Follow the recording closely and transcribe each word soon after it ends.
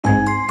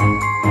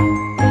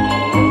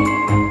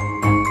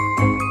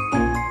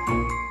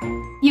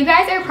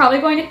probably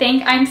going to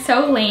think I'm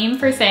so lame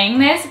for saying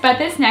this, but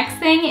this next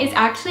thing is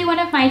actually one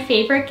of my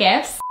favorite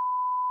gifts.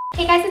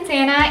 Hey guys, it's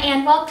Anna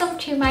and welcome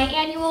to my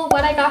annual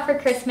What I Got for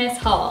Christmas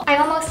haul. I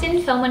almost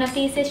didn't film one of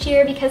these this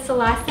year because the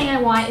last thing I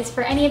want is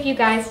for any of you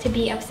guys to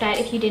be upset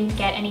if you didn't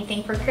get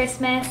anything for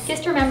Christmas.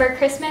 Just remember,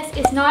 Christmas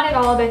is not at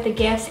all about the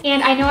gifts,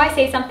 and I know I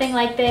say something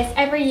like this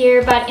every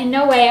year, but in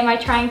no way am I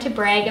trying to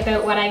brag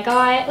about what I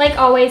got. Like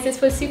always, this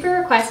was super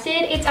requested.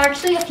 It's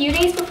actually a few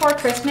days before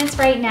Christmas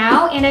right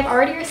now, and I've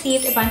already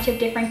received a bunch of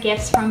different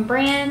gifts from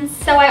brands.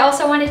 So I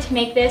also wanted to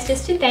make this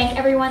just to thank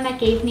everyone that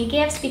gave me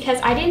gifts because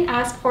I didn't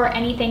ask for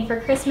anything for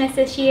Christmas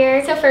this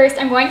year. So first,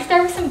 I'm going to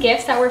start with some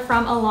gifts that were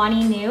from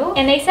Alani Nu,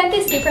 and they sent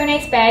this super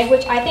nice bag,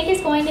 which I think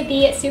is going to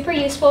be super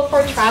useful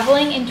for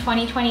traveling in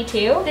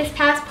 2022. This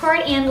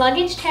passport and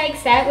luggage tag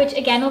set, which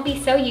again will be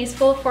so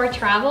useful for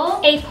travel.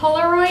 A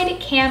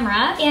Polaroid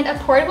camera and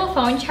a portable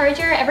phone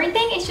charger.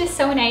 Everything is just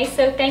so nice,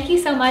 so thank you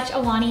so much,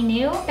 Alani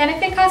Nu.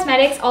 Benefit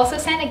Cosmetics also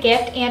sent a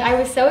gift, and I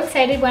was so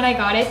excited when I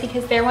got it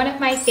because they're one of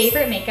my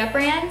favorite makeup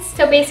brands.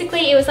 So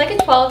basically, it was like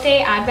a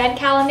 12-day advent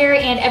calendar,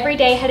 and every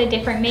day had a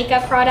different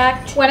makeup product.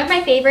 One of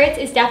my favorites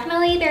is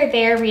definitely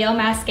their Real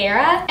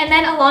mascara. And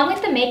then along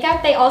with the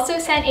makeup, they also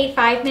sent a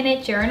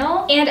 5-minute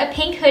journal and a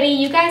pink hoodie.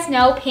 You guys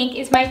know pink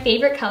is my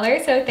favorite color,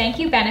 so thank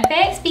you,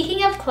 Benefit.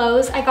 Speaking of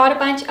clothes, I got a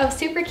bunch of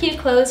super cute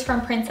clothes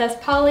from Princess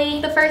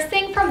Polly. The first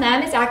thing from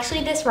them is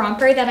actually this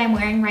romper that I'm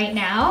wearing right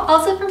now.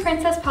 Also from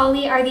Princess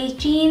Polly are these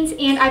jeans,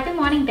 and I've been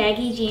wanting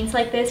baggy jeans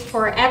like this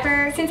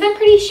forever. Since I'm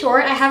pretty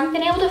short, I haven't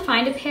been able to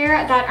find a pair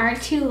that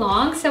aren't too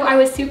long, so I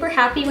was super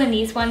happy when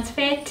these ones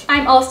fit.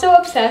 I'm also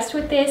obsessed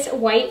with this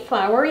white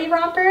flowery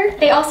romper.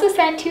 They also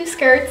sent 2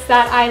 skirts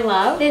that I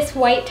love. This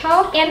white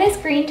top and this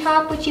green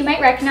top, which you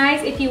might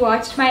recognize if you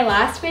watched my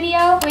last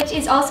video, which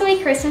is also a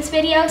Christmas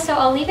video, so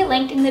I'll leave it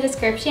linked in the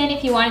description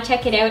if you want to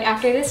check it out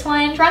after this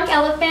one. Drunk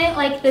Elephant,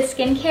 like the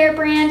skincare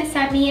brand,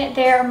 sent me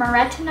their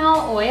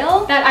Retinol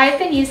oil that I've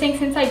been using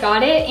since I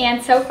got it,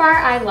 and so far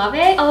I love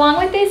it. Along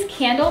with this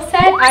candle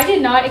set, I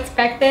did not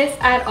expect this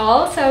at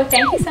all, so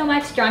thank you so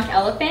much, Drunk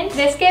Elephant.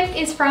 This gift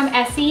is from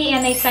Essie,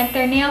 and they sent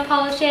their nail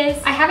polishes.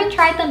 I haven't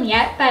tried them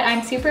yet, but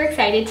I'm super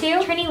excited to.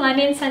 Trini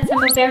London sent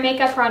some of their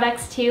makeup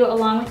products too,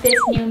 along with this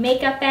new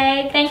makeup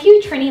bag. Thank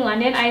you, Trini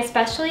London. I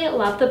especially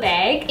love the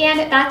bag.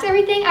 And that's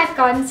everything I've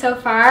gotten so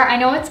far. I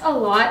know it's a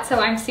lot, so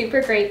I'm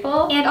super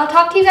grateful. And I'll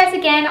talk to you guys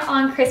again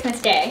on Christmas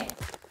Day.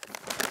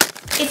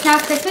 It's now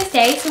Christmas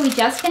Day, so we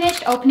just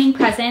finished opening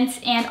presents,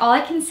 and all I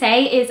can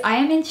say is I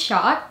am in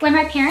shock. When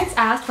my parents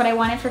asked what I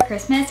wanted for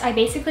Christmas, I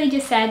basically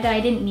just said that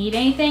I didn't need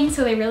anything,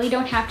 so they really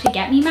don't have to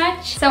get me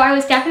much. So I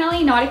was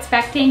definitely not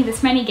expecting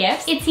this many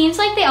gifts. It seems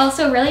like they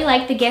also really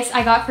like the gifts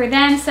I got for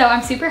them, so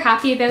I'm super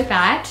happy about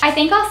that. I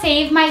think I'll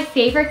save my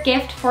favorite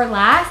gift for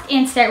last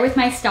and start with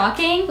my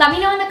stocking. Let me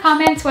know in the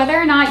comments whether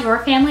or not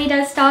your family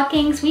does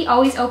stockings. We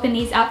always open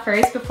these up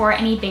first before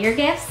any bigger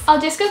gifts. I'll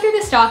just go through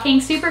the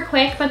stocking super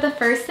quick, but the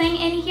first thing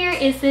in here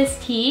is this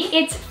tea.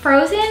 It's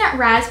frozen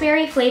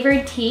raspberry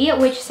flavored tea,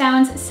 which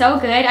sounds so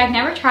good. I've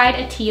never tried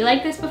a tea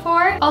like this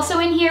before. Also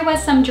in here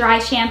was some dry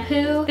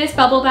shampoo, this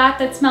bubble bath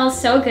that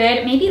smells so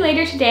good. Maybe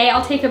later today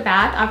I'll take a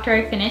bath after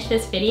I finish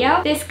this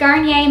video. This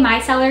Garnier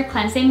Micellar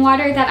cleansing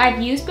water that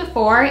I've used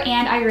before,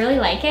 and I really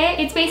like it.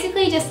 It's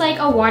basically just like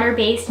a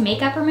water-based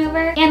makeup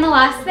remover. And the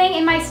last thing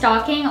in my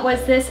stocking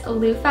was this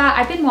loofah.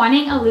 I've been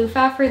wanting a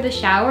loofah for the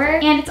shower,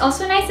 and it's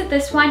also nice that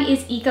this one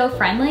is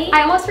eco-friendly.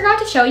 I almost forgot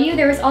to show you,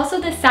 there was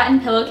also this satin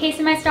pillowcase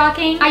in my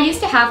stocking. I used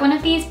to have one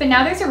of these, but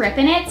now there's a rip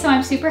in it, so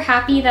I'm super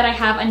happy that I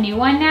have a new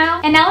one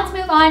now. And now let's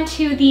move on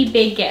to the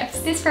big gifts.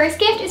 This first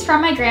gift is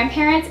from my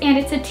grandparents, and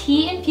it's a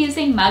tea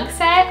infusing mug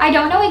set. I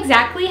don't know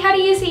exactly how to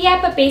use it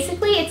yet, but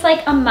basically it's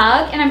like a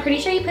mug, and I'm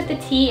pretty sure you put the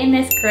tea in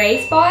this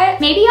gray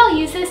spot. Maybe I'll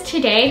use this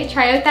today to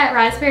try out that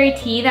raspberry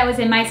tea that was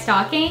in my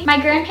stocking.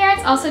 My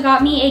grandparents also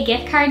got me a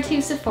gift card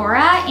to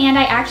Sephora, and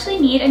I actually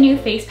need a new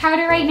face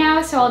powder right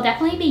now, so I'll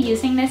definitely be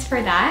using this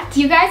for that.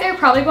 You guys are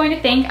probably going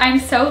to think I'm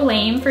so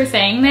lame for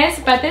saying this,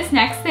 but this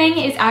next thing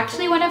is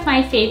actually one of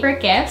my favorite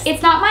gifts.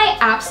 It's not my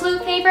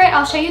absolute favorite,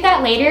 I'll show you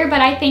that later,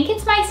 but I think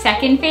it's my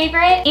second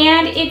favorite,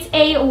 and it's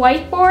a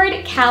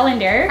whiteboard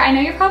calendar. I know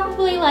you're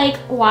probably like,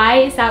 why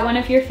is that one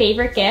of your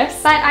favorite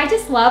gifts? But I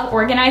just love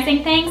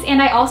organizing things,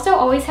 and I also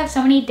always have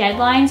so many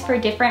deadlines for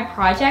different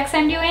projects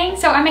I'm doing,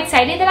 so I'm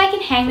excited that I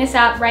can hang this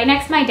up right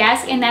next to my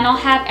desk, and then I'll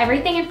have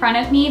everything in front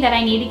of me that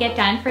I need to get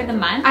done for the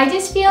month. I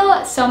just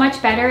feel so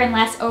much better and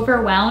less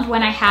overwhelmed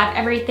when I have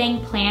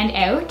everything planned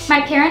out.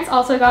 My parents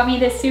also got me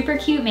this super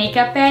cute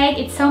makeup bag.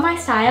 It's so my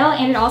style,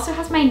 and it also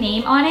has my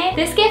name on it.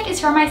 This gift is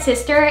from my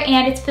sister,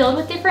 and it's filled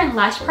with different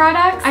Lush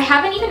products. I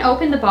haven't even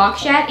opened the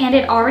box yet, and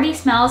it already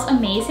smells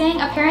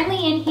amazing.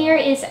 Apparently in here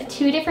is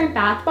 2 different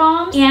bath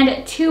bombs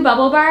and 2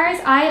 bubble bars.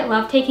 I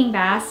love taking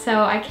baths,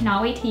 so I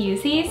cannot wait to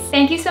use these.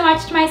 Thank you so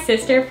much to my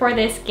sister for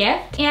this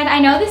gift. And I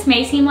know this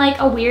may seem like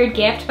a weird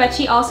gift, but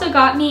she also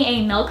got me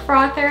a milk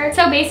frother.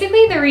 So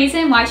basically the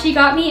reason why she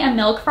got me a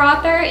milk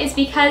frother is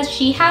because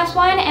she has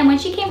one one, and when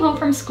she came home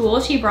from school,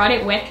 she brought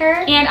it with her,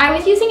 and I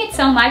was using it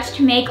so much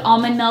to make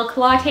almond milk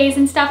lattes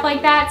and stuff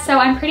like that, so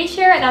I'm pretty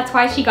sure that's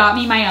why she got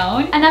me my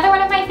own. Another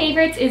one of my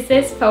favorites is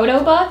this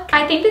photo book.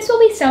 I think this will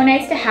be so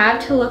nice to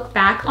have to look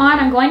back on.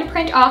 I'm going to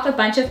print off a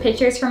bunch of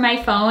pictures from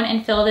my phone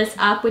and fill this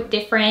up with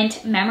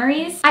different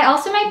memories. I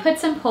also might put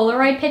some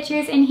Polaroid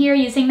pictures in here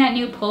using that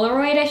new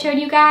Polaroid I showed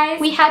you guys.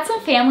 We had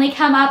some family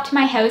come up to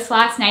my house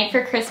last night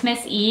for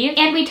Christmas Eve,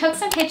 and we took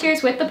some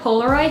pictures with the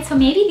Polaroid, so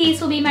maybe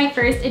these will be my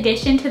first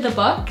addition to the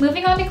book.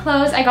 Moving on to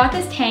clothes, I got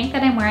this tank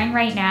that I'm wearing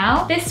right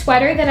now, this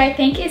sweater that I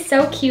think is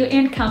so cute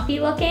and comfy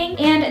looking,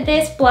 and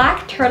this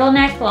black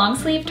turtleneck long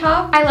sleeve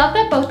top. I love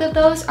that both of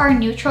those are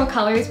neutral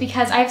colors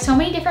because I have so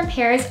many different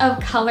pairs of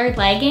colored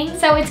leggings,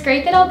 so it's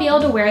great that I'll be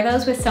able to wear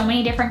those with so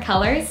many different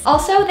colors.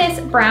 Also, this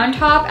brown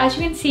top, as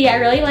you can see, I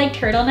really like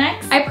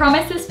turtlenecks. I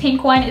promise this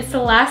pink one is the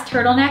last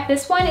turtleneck.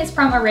 This one is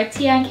from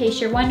Aritzia, in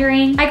case you're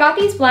wondering. I got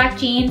these black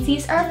jeans.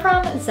 These are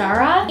from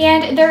Zara,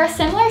 and they're a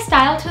similar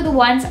style to the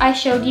ones I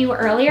showed you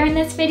earlier in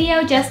this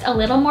video, just a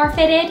little more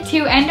fitted.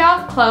 To end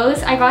off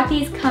clothes, I got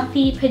these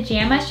comfy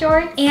pajama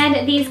shorts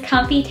and these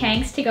comfy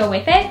tanks to go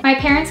with it. My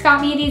parents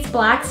got me these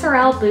black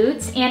Sorel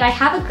boots, and I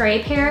have a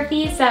gray pair of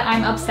these that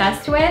I'm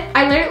obsessed with.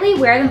 I literally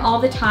wear them all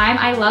the time.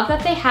 I love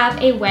that they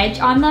have a wedge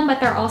on them, but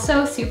they're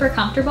also super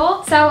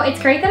comfortable. So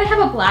it's great that I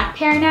have a black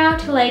pair now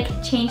to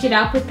like change it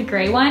up with the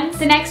gray ones.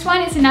 The next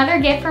one is another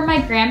gift from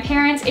my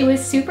grandparents. It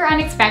was super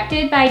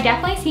unexpected, but I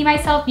definitely see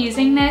myself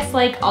using this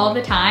like all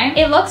the time.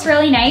 It looks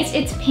really nice.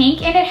 It's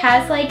pink and it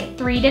has like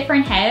 3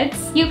 different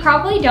heads. You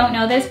probably don't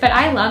know this, but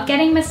I love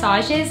getting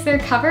massages. They're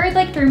covered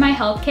like through my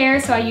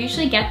healthcare, so I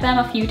usually get them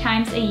a few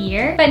times a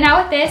year. But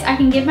now with this, I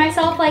can give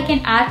myself like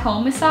an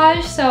at-home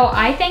massage, so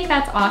I think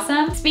that's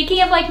awesome.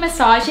 Speaking of like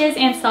massages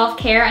and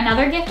self-care,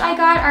 another gift I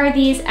got are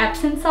these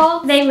Epsom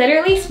salts. They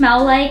literally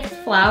smell like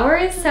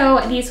flowers,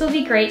 so these will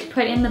be great to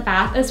put in the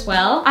bath as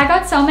well. I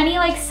got so many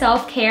like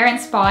self-care and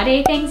spa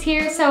day things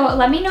here, so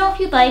let me know if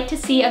you'd like to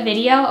see a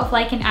video of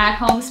like an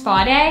at-home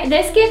spa day.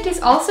 This gift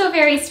is also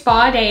very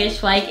spa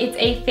day-ish, like it's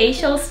a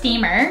facial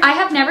steamer. I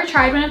have never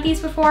tried one of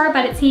these before,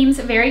 but it seems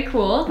very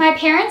cool. My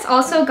parents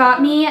also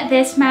got me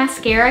this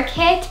mascara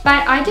kit,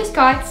 but I just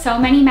got so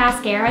many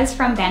mascaras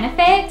from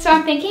Benefit, so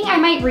I'm thinking I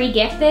might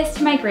re-gift this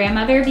to my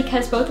grandmother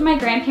because both of my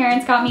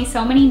grandparents got me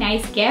so many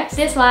nice gifts.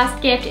 This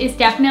last gift is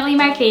definitely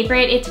my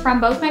favorite. It's from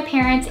both my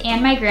parents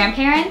and my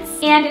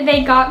grandparents, and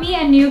they got me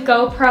a new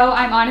GoPro.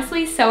 I'm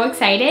honestly so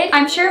excited.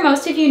 I'm sure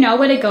most of you know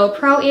what a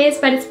GoPro is,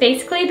 but it's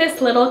basically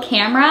this little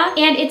camera,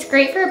 and it's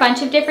great for a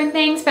bunch of different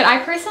things, but I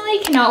personally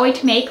cannot wait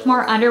to make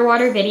more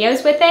underwater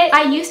videos with it.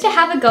 I used to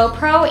have a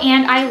GoPro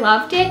and I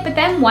loved it, but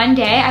then one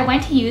day I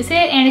went to use it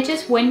and it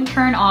just wouldn't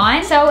turn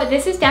on. So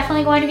this is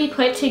definitely going to be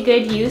put to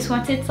good use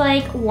once it's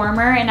like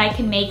warmer and I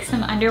can make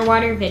some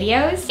underwater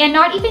videos. And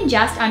not even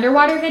just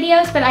underwater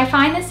videos, but I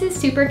find this is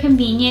super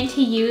convenient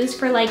to use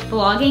for like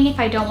vlogging if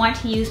I don't want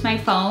to use my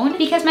phone,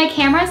 because my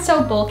camera is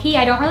so bulky.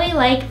 I don't really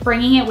like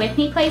bringing it with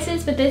me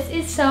places, but this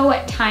is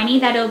so tiny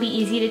that it'll be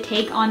easy to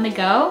take on the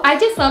go. I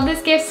just love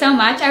this gift so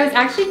much. I was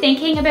actually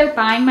thinking about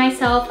buying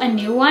myself a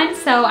new one,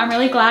 so I'm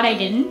really glad I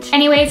didn't.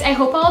 Anyways, I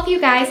hope all of you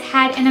guys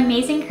had an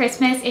amazing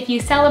Christmas if you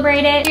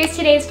celebrate it. Here's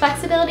today's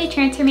flexibility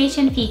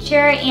transformation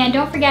feature, and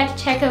don't forget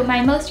to check out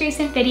my most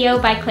recent video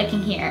by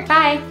clicking here.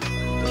 Bye!